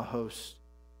become a host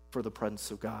for the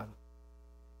presence of God.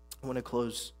 I want to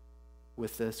close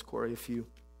with this. Corey, if you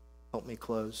help me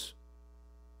close.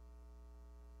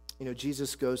 You know,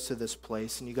 Jesus goes to this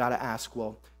place, and you got to ask,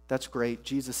 well, that's great.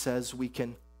 Jesus says we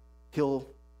can heal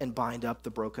and bind up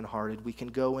the brokenhearted. We can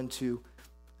go into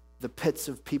the pits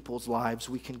of people's lives.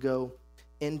 We can go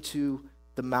into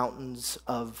the mountains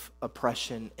of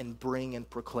oppression and bring and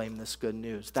proclaim this good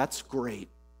news. That's great.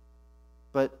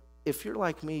 But if you're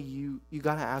like me, you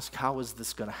got to ask, how is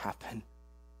this going to happen?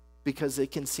 Because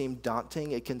it can seem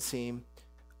daunting. It can seem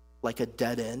like a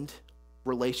dead end.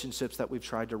 Relationships that we've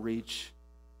tried to reach,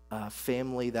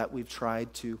 family that we've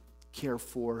tried to care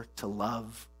for, to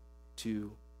love,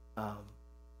 to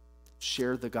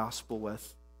share the gospel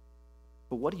with.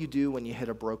 But what do you do when you hit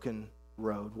a broken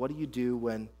road? What do you do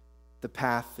when the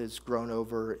path is grown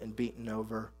over and beaten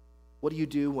over? What do you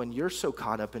do when you're so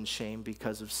caught up in shame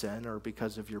because of sin or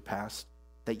because of your past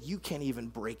that you can't even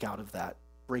break out of that,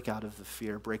 break out of the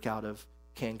fear, break out of,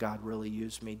 can God really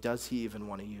use me? Does he even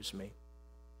want to use me?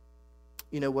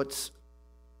 You know, what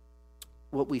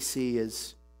we see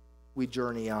is we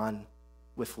journey on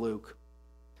with Luke.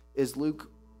 Is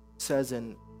Luke says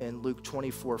in Luke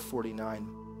 24:49,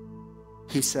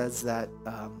 he says that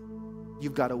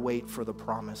you've got to wait for the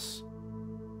promise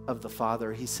of the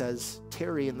Father. He says,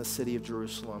 tarry in the city of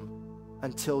Jerusalem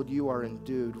until you are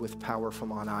endued with power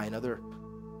from on high. Another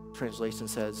translation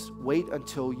says, wait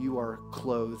until you are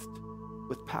clothed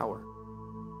with power.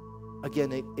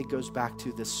 Again, it goes back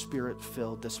to this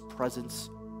spirit-filled, this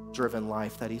presence-driven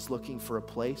life that he's looking for a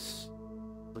place,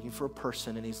 looking for a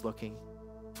person, and he's looking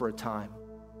for a time.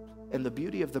 And the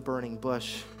beauty of the burning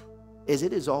bush is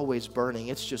it is always burning.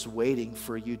 It's just waiting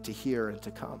for you to hear and to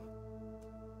come.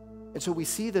 And so we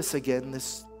see this again,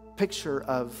 this picture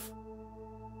of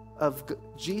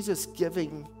Jesus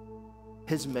giving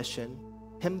his mission,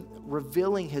 him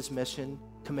revealing his mission,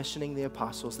 commissioning the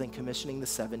apostles, then commissioning the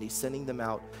 70, sending them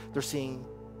out. They're seeing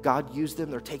God use them.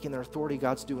 They're taking their authority.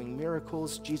 God's doing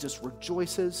miracles. Jesus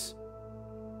rejoices.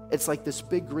 It's like this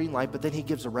big green light, but then he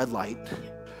gives a red light.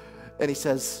 And he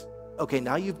says, okay,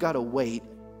 now you've got to wait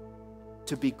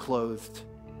to be clothed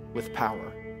with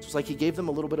power. So it's like he gave them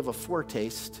a little bit of a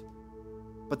foretaste,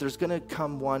 but there's going to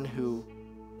come one who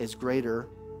is greater,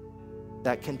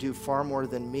 that can do far more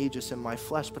than me just in my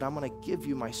flesh, but I'm going to give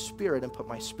you my spirit and put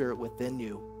my spirit within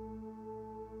you.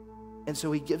 And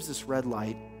so he gives this red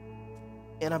light.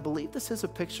 And I believe this is a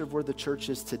picture of where the church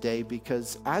is today,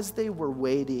 because as they were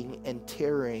waiting and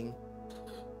tarrying,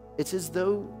 it's as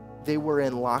though they were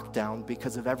in lockdown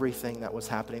because of everything that was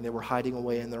happening. They were hiding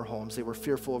away in their homes. They were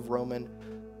fearful of Roman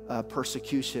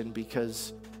persecution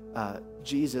because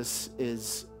Jesus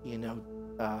is,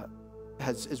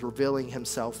 is revealing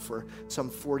himself for some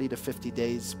 40 to 50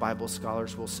 days, Bible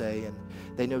scholars will say. And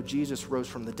they know Jesus rose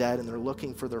from the dead, and they're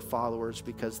looking for their followers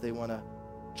because they want to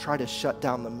try to shut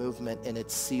down the movement in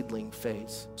its seedling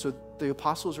phase. So the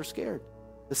apostles are scared.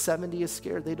 The 70 is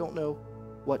scared. They don't know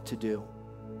what to do.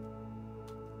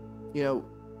 You know,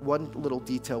 one little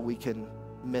detail we can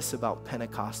miss about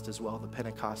Pentecost as well, the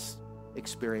Pentecost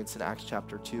experience in Acts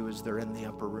chapter 2, is they're in the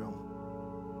upper room,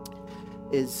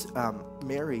 is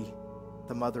Mary,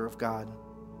 the mother of God,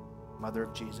 mother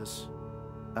of Jesus,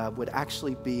 would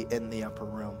actually be in the upper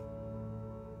room.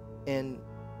 And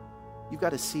you've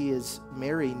got to see is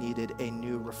Mary needed a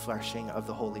new refreshing of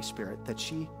the Holy Spirit, that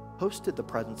she hosted the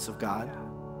presence of God,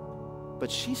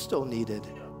 but she still needed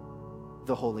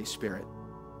the Holy Spirit.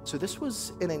 So this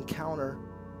was an encounter,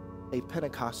 a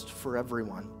Pentecost for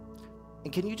everyone.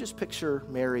 And can you just picture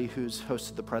Mary, who's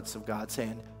hosted the presence of God,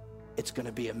 saying, it's going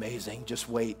to be amazing, just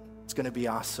wait, it's going to be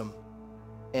awesome,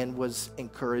 and was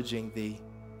encouraging the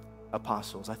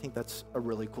apostles. I think that's a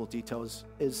really cool detail,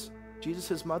 is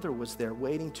Jesus' mother was there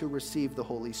waiting to receive the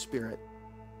Holy Spirit.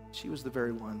 She was the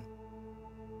very one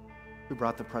who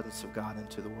brought the presence of God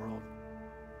into the world.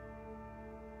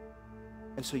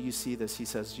 And so you see this, he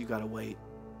says, you got to wait.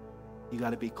 You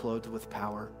got to be clothed with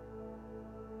power.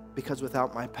 Because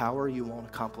without my power, you won't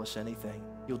accomplish anything.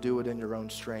 You'll do it in your own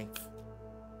strength.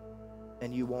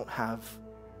 And you won't have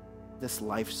this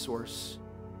life source.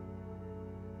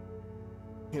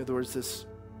 You know, there was this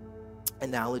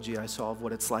analogy I saw of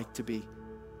what it's like to be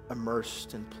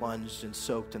immersed and plunged and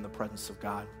soaked in the presence of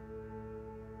God.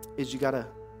 Is you gotta,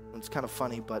 it's kind of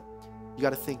funny, but you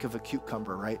gotta think of a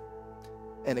cucumber, right?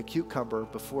 And a cucumber,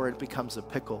 before it becomes a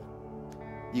pickle,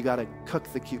 you gotta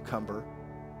cook the cucumber,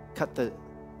 cut the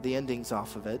endings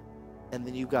off of it, and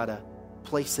then you gotta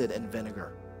place it in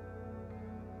vinegar.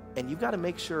 And you gotta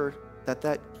make sure that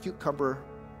that cucumber,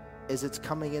 as it's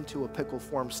coming into a pickle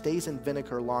form, stays in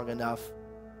vinegar long enough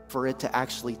for it to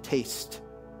actually taste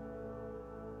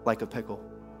like a pickle.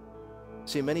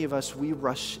 See, many of us, we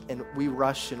rush and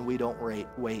we don't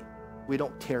wait. We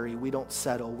don't tarry, we don't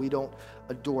settle, we don't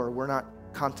adore, we're not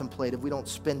contemplative, we don't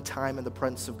spend time in the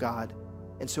presence of God.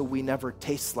 And so we never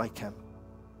taste like him.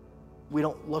 We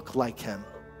don't look like him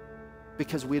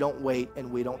because we don't wait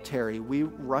and we don't tarry. We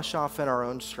rush off in our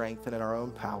own strength and in our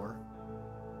own power.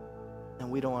 and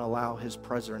we don't allow his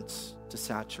presence to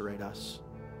saturate us.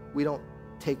 We don't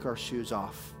take our shoes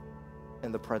off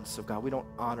in the presence of God. We don't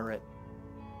honor it.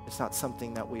 It's not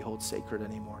something that we hold sacred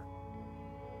anymore.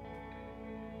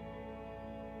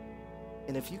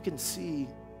 And if you can see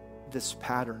this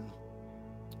pattern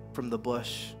from the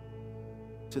bush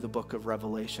to the book of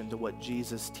Revelation to what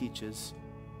Jesus teaches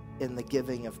in the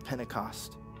giving of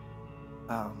Pentecost,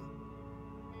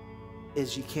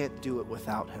 is you can't do it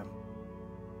without him.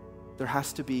 There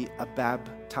has to be a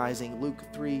baptizing. Luke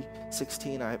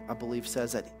 3:16, I believe,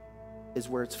 says that is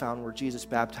where it's found, where Jesus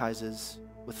baptizes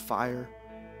with fire,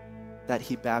 that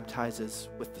he baptizes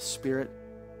with the Spirit.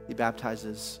 He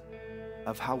baptizes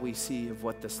of how we see of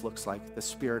what this looks like, the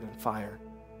Spirit and fire.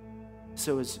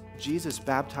 So as Jesus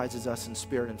baptizes us in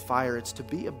Spirit and fire, it's to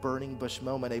be a burning bush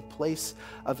moment, a place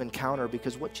of encounter,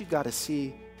 because what you got to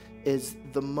see is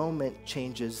the moment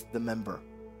changes the member.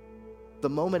 The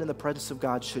moment in the presence of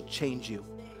God should change you.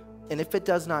 And if it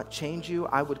does not change you,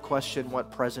 I would question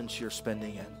what presence you're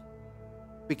spending in.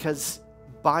 Because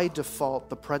by default,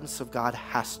 the presence of God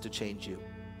has to change you.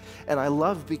 And I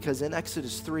love because in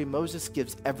Exodus 3, Moses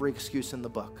gives every excuse in the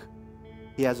book.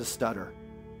 He has a stutter.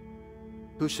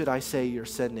 Who should I say you're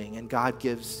sending? And God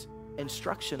gives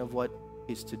instruction of what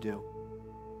he's to do.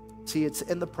 See, it's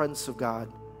in the presence of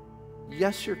God.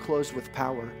 Yes, you're clothed with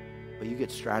power, but you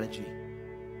get strategy.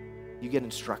 You get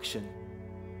instruction.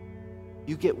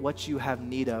 You get what you have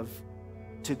need of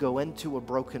to go into a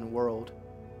broken world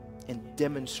and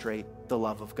demonstrate the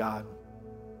love of God.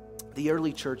 The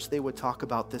early church, they would talk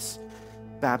about this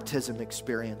baptism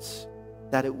experience,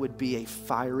 that it would be a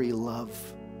fiery love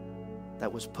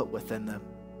that was put within them.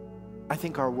 I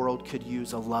think our world could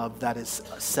use a love that is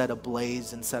set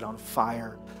ablaze and set on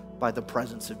fire by the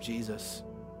presence of Jesus.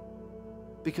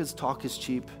 Because talk is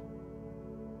cheap,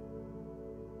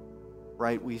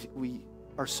 right? We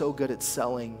are so good at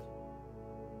selling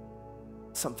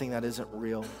something that isn't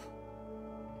real.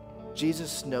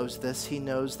 Jesus knows this. He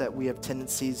knows that we have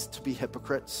tendencies to be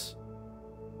hypocrites.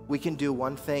 We can do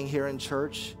one thing here in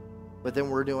church, but then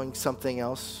we're doing something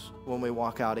else when we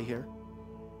walk out of here.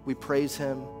 We praise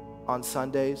him on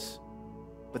Sundays,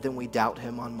 but then we doubt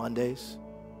him on Mondays.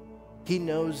 He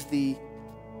knows the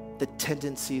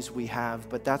tendencies we have,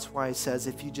 but that's why he says,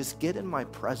 if you just get in my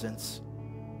presence,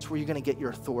 it's where you're going to get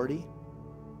your authority.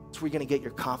 It's where you're going to get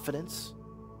your confidence.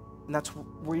 And that's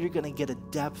where you're going to get a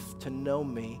depth to know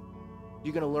me.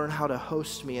 You're going to learn how to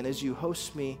host me. And as you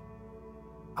host me,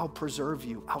 I'll preserve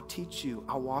you. I'll teach you.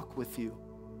 I'll walk with you.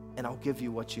 And I'll give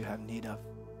you what you have need of.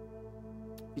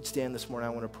 If you'd stand this morning,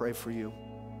 I want to pray for you.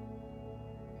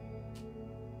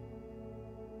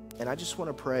 And I just want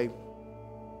to pray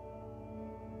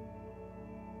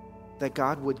that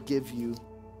God would give you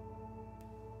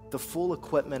the full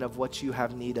equipment of what you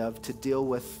have need of to deal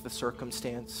with the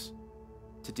circumstance,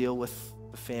 to deal with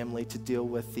the family, to deal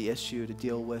with the issue, to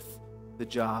deal with the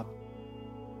job.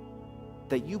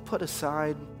 That you put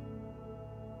aside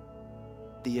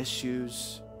the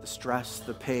issues, the stress,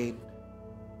 the pain,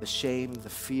 the shame, the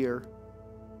fear.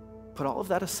 Put all of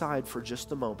that aside for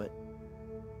just a moment.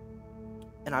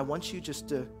 And I want you just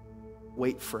to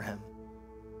wait for him.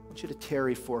 I want you to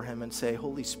tarry for him and say,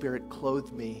 Holy Spirit,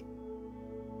 clothe me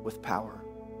with power.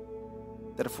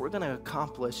 That if you're going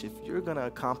to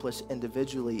accomplish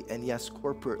individually and yes,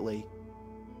 corporately,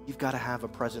 you've got to have a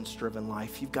presence-driven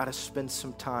life. You've got to spend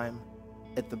some time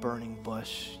at the burning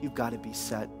bush. You've got to be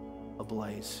set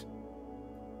ablaze.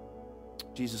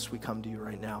 Jesus, we come to you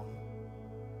right now.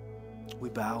 We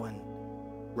bow in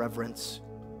reverence.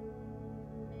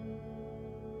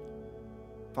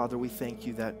 Father, we thank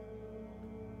you that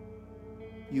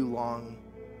you long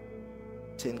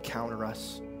to encounter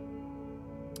us.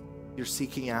 You're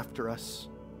seeking after us.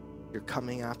 You're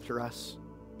coming after us.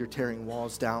 You're tearing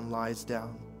walls down, lies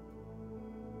down.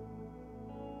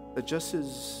 But just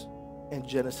as in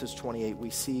Genesis 28, we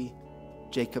see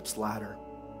Jacob's ladder,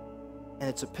 and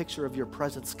it's a picture of your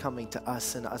presence coming to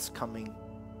us and us coming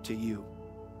to you.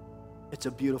 It's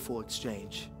a beautiful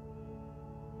exchange.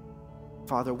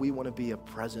 Father, we want to be a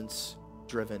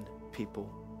presence-driven people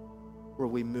where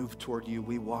we move toward you,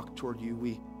 we walk toward you,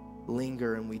 we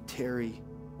linger and we tarry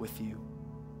with you.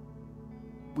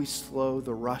 We slow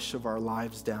the rush of our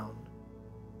lives down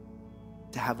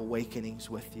to have awakenings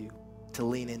with you, to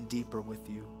lean in deeper with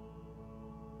you.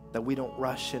 That we don't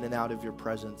rush in and out of your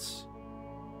presence,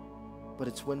 but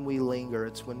it's when we linger,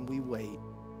 it's when we wait,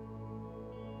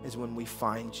 is when we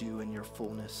find you in your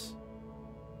fullness.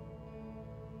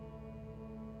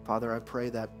 Father, I pray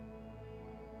that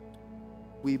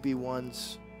we be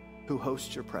ones who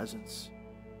host your presence,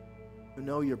 who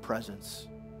know your presence,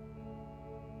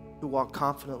 who walk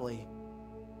confidently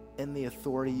in the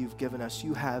authority you've given us,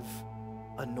 you have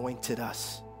anointed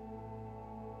us.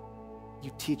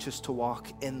 You teach us to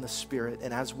walk in the Spirit.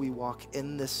 And as we walk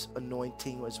in this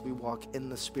anointing, as we walk in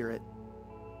the Spirit,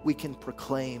 we can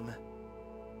proclaim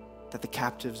that the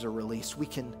captives are released. We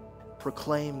can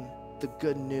proclaim the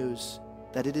good news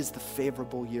that it is the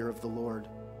favorable year of the Lord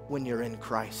when you're in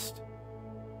Christ.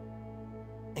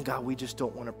 And God, we just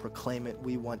don't want to proclaim it.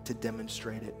 We want to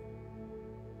demonstrate it.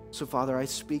 So Father, I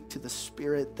speak to the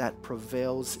spirit that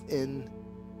prevails in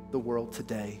the world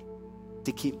today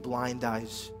to keep blind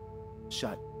eyes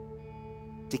shut,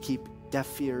 to keep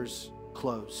deaf ears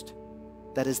closed.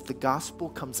 That as the gospel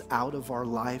comes out of our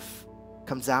life,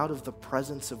 comes out of the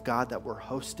presence of God that we're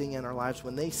hosting in our lives,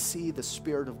 when they see the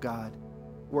Spirit of God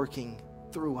working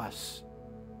through us,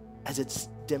 as it's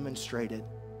demonstrated,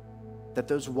 that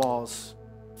those walls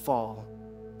fall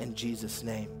in Jesus'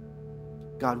 name.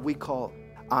 God, we call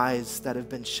eyes that have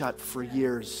been shut for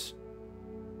years,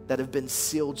 that have been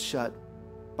sealed shut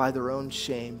by their own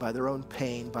shame, by their own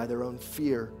pain, by their own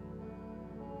fear,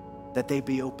 that they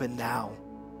be open now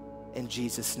in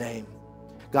Jesus' name.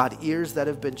 God, ears that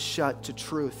have been shut to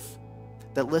truth,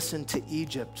 that listen to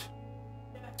Egypt,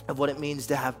 of what it means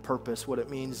to have purpose, what it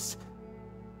means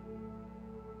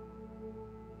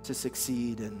to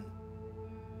succeed, and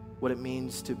what it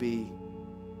means to be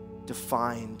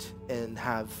defined and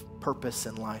have purpose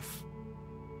in life.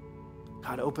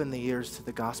 God, open the ears to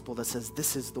the gospel that says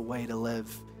this is the way to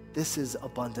live. This is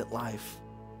abundant life.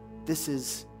 This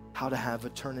is how to have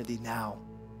eternity now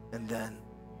and then.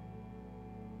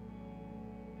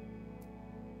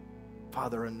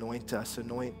 Father, anoint us,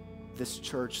 anoint this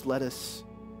church. Let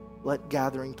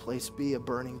Gathering Place be a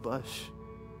burning bush.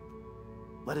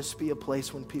 Let us be a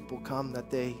place when people come that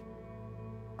they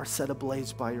are set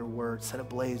ablaze by your word, set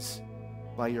ablaze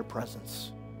by your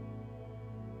presence.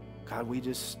 God, we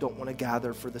just don't want to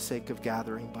gather for the sake of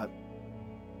gathering, but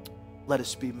let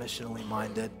us be missionally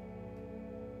minded,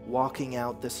 walking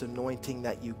out this anointing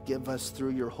that you give us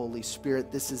through your Holy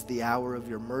Spirit. This is the hour of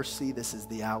your mercy. This is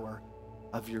the hour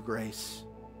of your grace.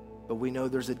 But we know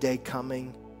there's a day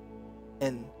coming,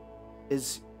 and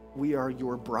as we are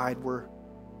your bride, we're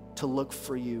to look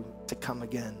for you to come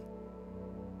again.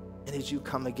 And as you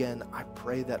come again, I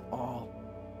pray that all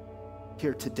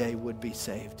here today would be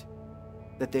saved,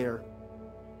 that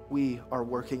we are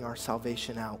working our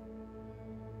salvation out,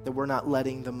 that we're not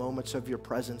letting the moments of your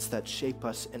presence that shape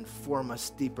us and form us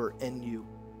deeper in you,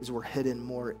 as we're hidden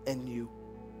more in you.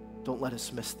 Don't let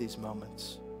us miss these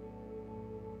moments.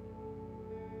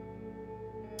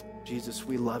 Jesus,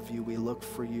 we love you. We look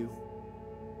for you.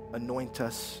 Anoint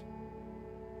us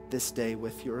this day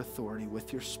with your authority,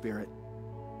 with your Spirit,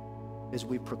 as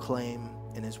we proclaim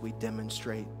and as we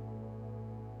demonstrate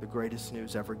the greatest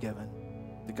news ever given,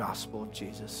 the gospel of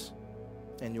Jesus.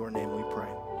 In your name we pray.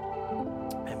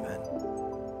 Amen.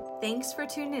 Thanks for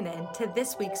tuning in to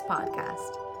this week's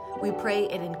podcast. We pray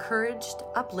it encouraged,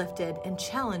 uplifted, and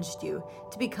challenged you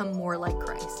to become more like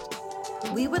Christ.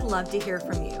 We would love to hear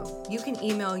from you. You can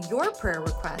email your prayer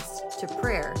request to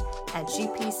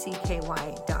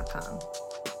prayer@gpcky.com.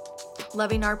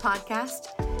 Loving our podcast?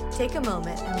 Take a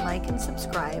moment and like and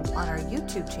subscribe on our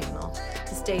YouTube channel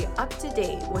to stay up to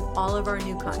date with all of our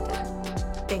new content.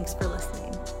 Thanks for listening.